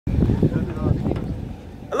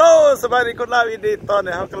Hello สบายดีคุณลาวินดีตอน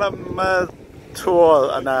นี้เขากำลังมาทัวร์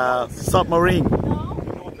Submarine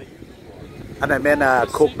อันไหนแม่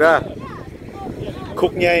คุกนะคุ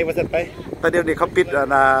กใหญ่มาเสร็จไปแต่เดี๋ยวนี้เขาปิดแล้ว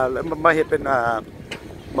มาเห็นเป็น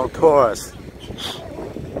บอกทัวร์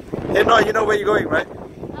Hey no you know where you going right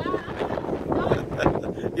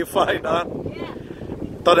you fine นะ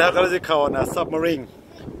ตอนนี้เขากำลังจะเข้าSubmarine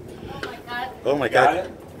Oh my god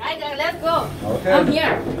Let's go. Okay. I'm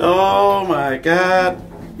here. Oh my god.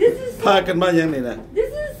 This is พากันมาอย่างนี้นะ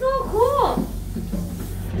This is so cool.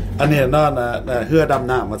 อันนี้นอนเรือด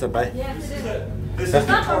ำน้ำมาจะไป This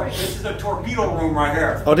is a torpedo room right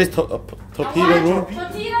here. Oh this torpedo room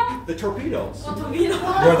Torpedo? The torpedoes. Oh, torpedo.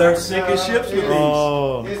 Where they're sinking ships with these.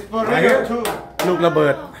 Oh It's for real too. ลูกระเบิ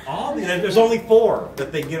ด There's only 4 that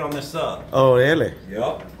they get on this sub. Oh really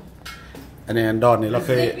Yep. อันนี้ดอนนี่เราเ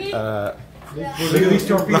คย Look at these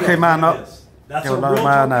torpedoes. เราเคยมาเนาะ That's เดี๋ยว a เรา real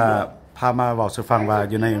มา torpedo. พามาบอกสู่ฟังว่า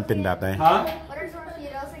อยู่ในมันเป็นแบบไหน Huh? What are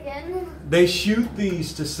torpedoes again? They shoot these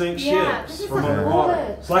to sink Yeah, ships this is from a underwater.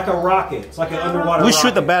 bullet. It's like a rocket. It's like an underwater We rocket.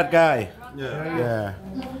 shoot the bad guy Yeah.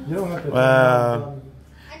 Yeah You don't have to.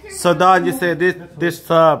 So Don you say this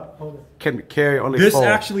sub can carry only This 4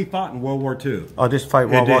 actually fought in World War II. Oh this fight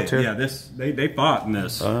It World War did. II Yeah, they fought in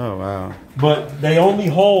this. Oh wow But they only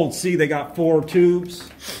hold, see, they got 4 tubes.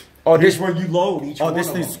 Oh Here's this where you load each Oh one this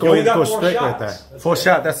of needs them. You only go got 4 straight shots. right there 4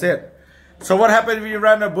 shot that's it So what happened if you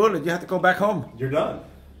ran a bullet you have to go back home You're done.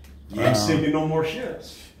 You ain't sending no more ships.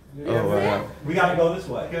 Oh wow We gotta go this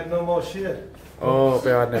way. Get no more shit. โอ้ไป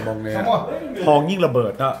วันในมองเนี่ยห้องยิ่งระเบิ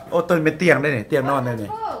ดเนาะโอ้ตัวเป็นเตียงได้เนี่ยเตียงนอนได้เนี่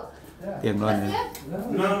ย Oh, เตียงนอนเนี่ย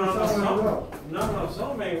No,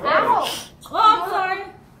 something ain't right. Oh, I'm sorry.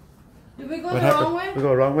 Did we go What the happened wrong way? we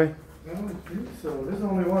go wrong way I don't think so. There's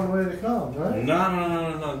only one way to come, right?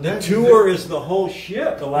 No. The tour is the whole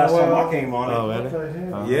ship. The last time I came on it. Oh really What the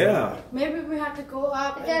hell? Yeah, Maybe we have to go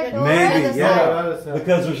up and Is get that maybe. Other Yeah,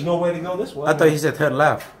 because there's no way to go this way. I thought he said turn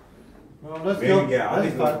left Well, let's Maybe, go. yeah, I That's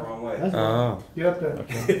think it was fine. the wrong way. That's fine. Oh Get up there.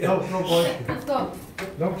 No, boy. Let's go.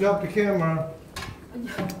 Don't jump the camera.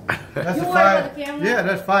 That's You a worry about five. the camera? Yeah,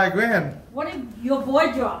 that's $5,000. What if your boy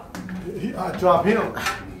drop? I drop him.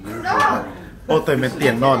 Stop. โอ้ตัวเป็นเตี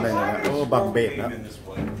ยงนอนได้เลยนะโอ้บังเบกนะ Came in this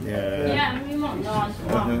way. Yeah Yeah, we won't go on.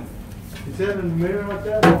 Is that in the mirror right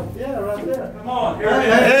there? Yeah, right there. Come on, here it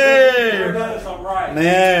is. Hey. Here it is. I'm right. เ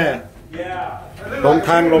นี่ย Yeah. ลงท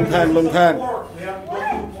าง We have to go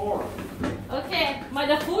through the port. Okay,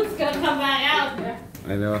 the food's gonna come back out there. ไ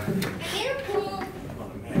อ้เนาะ Ear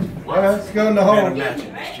poop. Well, let's go in the Man, hole. imagine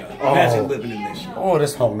this, John. Oh. Imagine living in this ship. โอ้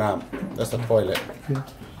this ห้องน้ำ that's the toilet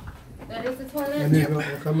That is the toilet. And you go,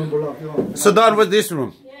 come and block you off. So Don what's this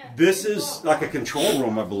room This is like a control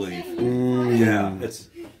room, I believe. Yeah, it's.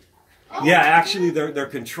 Yeah, actually,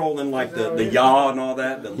 they're controlling like the yaw and all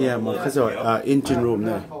that. Yeah มันเขาจะengine room เ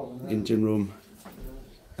นี่ย engine room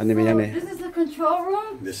อันนี้เป็นยังไง This is the control room?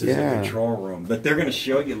 This is Yeah. the control room, but they're going to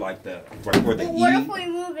show you like where they What eat if we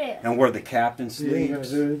move it? and where the captain Yeah, you gotta sleeps.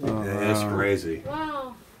 do it. Yeah, it's crazy. Wow.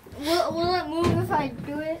 Will it move if I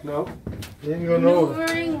do it? No. You ain't gonna know.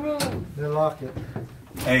 Maneuvering room. They'll lock it.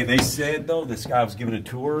 Hey, they said though, this guy was giving a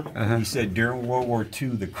tour. Uh-huh. He said during World War II,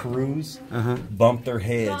 the crews bumped their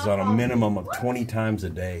heads on a minimum of 20 times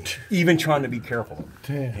a day, even trying to be careful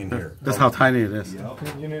in here. That's how tiny it is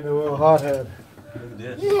You need a little hot head. Look at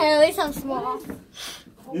this. Yeah, at least I'm small.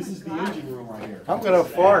 This is the engine room right here. I'm gonna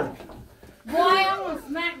fart. Boy, I'm gonna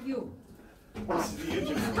smack you. This is the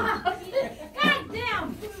engine room. God damn.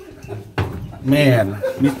 แม่น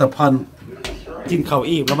มิสเตอร์พันกินข้าว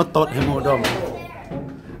อีบแล้วมาตดให้โมดอม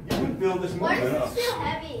You can feel this Why moving does up. it feel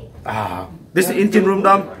heavy? This is engine room ด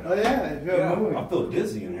อม Oh yeah, it's good Yeah, moving. I feel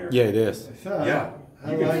dizzy in here. Yeah it is Yeah,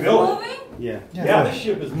 I you can like feel it. Moving? Yeah Yeah, this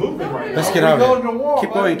ship is moving right now. Let's get We out go of in the here wall,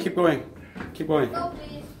 keep man. going keep going keep going Go,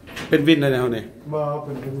 please. เป็นวินเลยนะเขาเนี่ย Well, up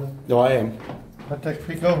and do that. เดี๋ยวI am I'll take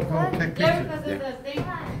pick over. Go take Yeah, pictures. because of the thing.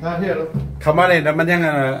 Not here, look. เข้ามาเลยแล้วมันยัง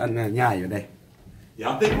อันง่ายอยู่เลย Yeah,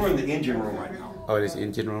 I think we're in the engine room right now. Oh this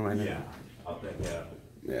engine room right now Yeah, I think, yeah.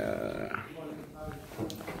 Yeah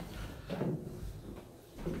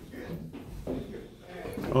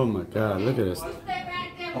Oh my god look at this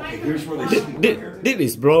Okay, here's where they sleep right here.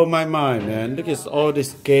 This blow my mind man look at all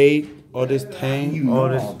this gate all this tank You know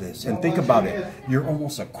all all this, and think about it. You're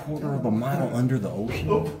almost a quarter of a mile under the ocean.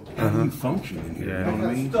 How do you function in here? You know what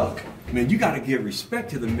I mean? Man, you got to give respect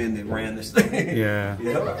to the men that ran this thing. Yeah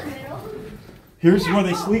Here's where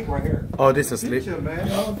they sleep right here. Oh this is sleep Picture, man.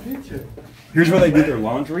 Oh, picture. Here's where they do their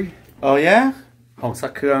laundry, Oh yeah ห้องซั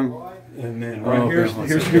กเครื่อง and then right Oh, okay.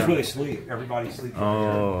 here's where they sleep. Everybody sleeps.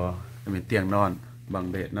 Right here. มีเตียงนอนบัง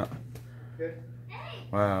เบดเนาะ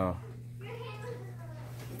ว้าว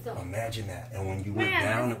Imagine that. And when you went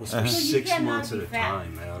down, it was for So you 6 cannot months at be a fat.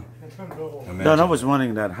 time, man. No, I was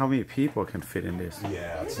wondering that how many people can fit in this.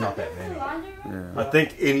 Yeah, it's not that many. Yeah. I think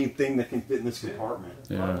anything that can fit in this compartment.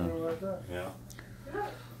 Yeah. Yeah.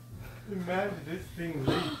 Imagine this thing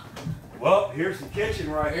leak. Well, here's the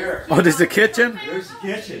kitchen right here. Oh, this is the kitchen? Here's the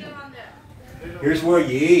kitchen. Here's where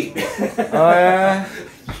you eat. Oh yeah.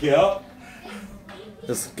 Yep.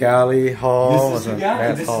 This galley hall. This is was the a guy.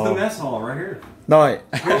 mess This is hall. the mess hall right here. No.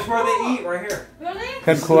 Here's where they eat right here. Really? เ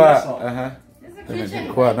ป็นครัว This is the mess hall. เป็นเป็น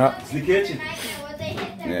ครัวเนาะ It's the kitchen.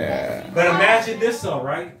 Yeah. But imagine this though,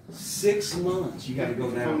 right? 6 months you got to go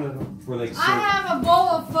down for like I have a bowl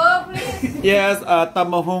of pho, please. Yes,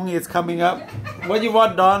 tamahung is coming up. What you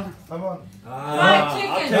want, Don? Come on.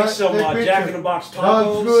 I'll take some Jack in the Box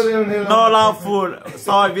Don't screw tacos. it in here. No loud food.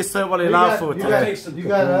 Sorry, we serve only You loud got- food you today. Take some You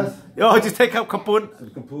got us. Yo, just take up kapun.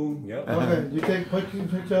 Kapoom. Yep. Okay, you take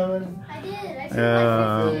picture already? I did.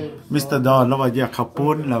 I took Mr. Don แล้วว่าอยากขับ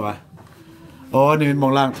ปุ้นแล้ววะอ๋อนี่มันมอ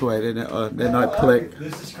งล่างถ้วยเลยเนี่ยได้น้อยเพลิก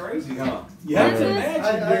This is crazy, huh? You have to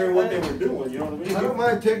imagine during what they were doing, you know what I I don't mean?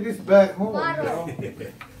 mind take this back home. Bottle.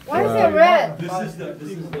 Why is it red? This is the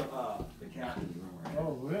captain's room right here.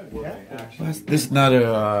 Oh, really? Where Yeah. they actually- This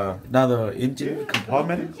another engine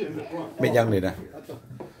compartment ไม่ยังเลยนะ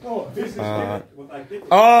Oh, this is I think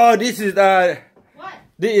Oh, this is What?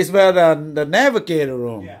 this is where the navigator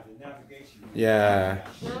room. yeah, the navigation. Yeah.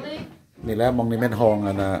 Really? นี่แหล้วมองนี่แม่นห้อง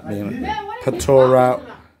อ่ะนะมี Man, what are you patrol talking route.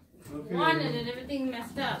 about? One and then everything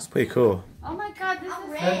messed up. It's pretty cool. Oh my god, this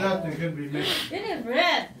And is nothing can be mixed. it is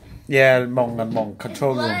red. Yeah มอง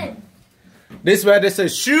control room. This where they say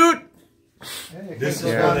shoot. This is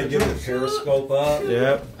where they give the periscope up.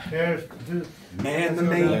 Yep. Here's this. Man the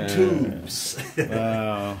main tubes.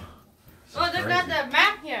 Wow. Oh, they got the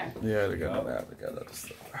map here. Yeah, they got that. They got other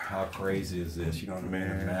stuff. How crazy is this? You know what I mean?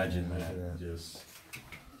 Imagine that. Just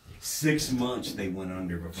 6 months they went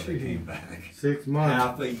under before they came back. 6 months.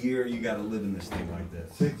 Half a year you got to live in this thing like this.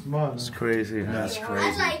 6 months. It's crazy. Huh? That's I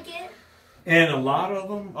crazy. like it. And a lot of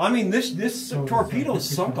them. I mean, this torpedo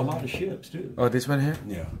sunk a lot of ships too. Oh, this one here?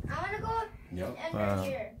 Yeah. I want to go Yep. under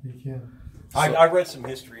here. You can. I read some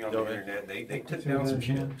history on the internet. They took down some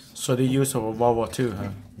ships. So they use for World War II, huh?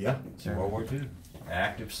 Yeah. World War II.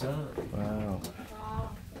 Active sun. Wow.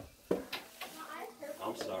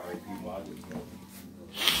 I'm sorry, people. I didn't know.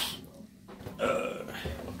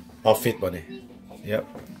 Outfit buddy. Yep.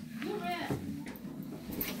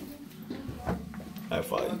 I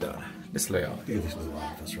follow you down. This layout. Look at this little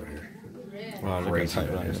office right here. Wow, look at Crazy, tight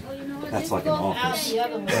right? lines. That's like an office. The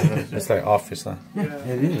other one. It's like office, huh?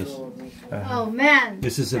 It is. Oh man.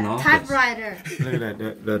 This is an office. Typewriter. Look at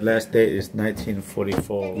that. The last date is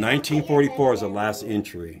 1944. 1944 is the last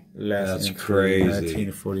entry. That's entry, crazy.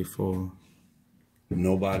 1944.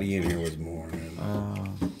 Nobody in here was born.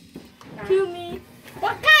 Man. To me.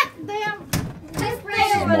 What god damn? This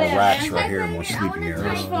More over there, racks man. right here, more sleeping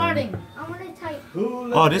areas. Farting. I want to type.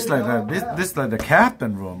 Oh, this like this like the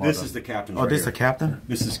captain room. This is the captain. Oh, this is the captain.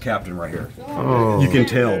 This is captain right here. Oh. You can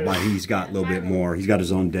tell by he's got a little bit more. He's got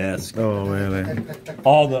his own desk. Oh, really?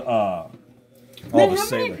 All the Man, the how many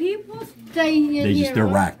sailors. people stay here? They're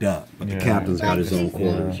racked up. But the Yeah. captain's got his own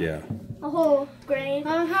quarters. Yeah. A whole grain.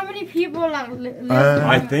 How many people like live?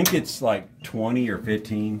 I think it's like 20 or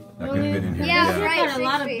 15 that could fit in here. Yeah, They right. got a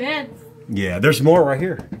lot of 60. beds. Yeah, there's more right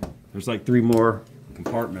here. There's like 3 more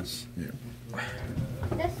compartments.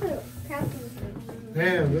 That's the captain's room.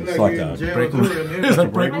 Damn, look It's like like you're a in jail break too. room. in It's here. a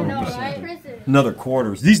break I room. know, right? Prison. Another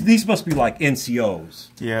quarters. These must be like NCOs.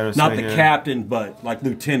 Yeah, it's Not right the here. captain, but like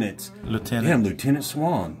lieutenants. Lieutenant. Damn, Lieutenant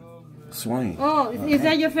Swain. Oh, is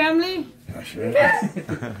that your family? Gosh, yeah.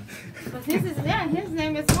 But his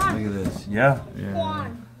name is Juan. Look at this. Yeah. Juan.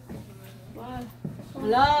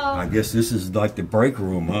 Hello. I guess this is like the break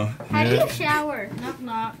room, huh? How do you shower? Knock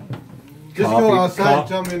knock. Just Coffee, go outside, coffee.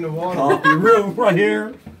 jump in the water. Coffee room right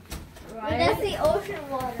here. But that's the ocean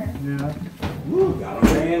water. Yeah. Woo, got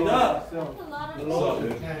him hand up.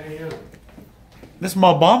 There's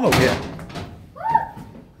more bomb over here.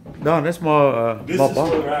 No, there's more This more is bomb.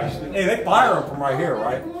 where they're actually. Hey, they fire them from right here,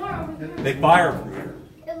 right? They fire from here.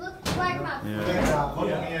 It looks like my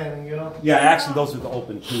Yeah, actually, those are the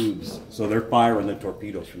open tubes, so they're firing the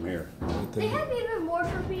torpedoes from here. They have even more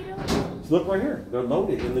torpedoes. So look right here. They're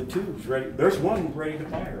loaded in the tubes, ready. There's one ready to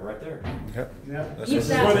fire right there. Yep. Yeah. Keep This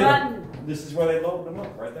that is where they load them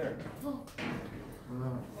up, right there. Wow.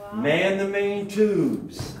 Man the main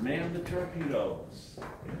tubes. Man the torpedoes.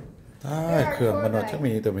 เครื่องมันเนาะจะ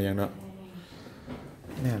มีแต่มันยังเนาะ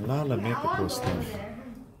เนี่ยล่าละเมียด I กับ want ตัว to ส go ตาร์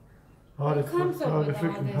over there. Oh, the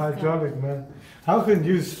freaking hydraulic, man. How can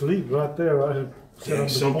you sleep right there? Right? Yeah,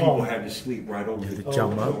 some people had to sleep right over the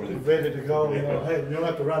Jump up. Ready to go, you know. Hey, you don't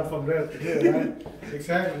have to run from there to here, right?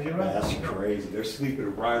 Exactly, you're right. That's crazy. They're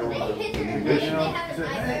sleeping right over They hit the. their head, they have a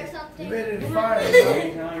nightmare or something. You ready to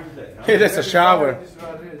fight? Hey, that's a shower. This is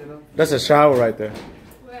right here, you know. That's a shower right there.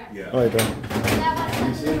 Yeah. Right there. That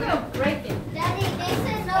was Break it. Daddy, they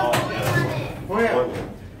said no going on it. Where?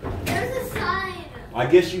 There's a sign. I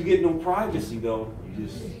guess you get no privacy though. You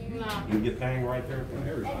just No. you get paying right there from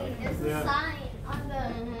everybody. Daddy, there's a sign on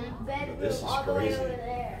the bedroom This is all the way crazy. over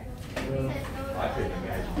there. It says no I couldn't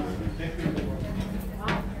imagine.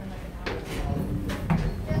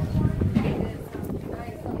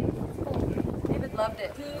 David loved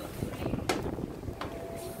it.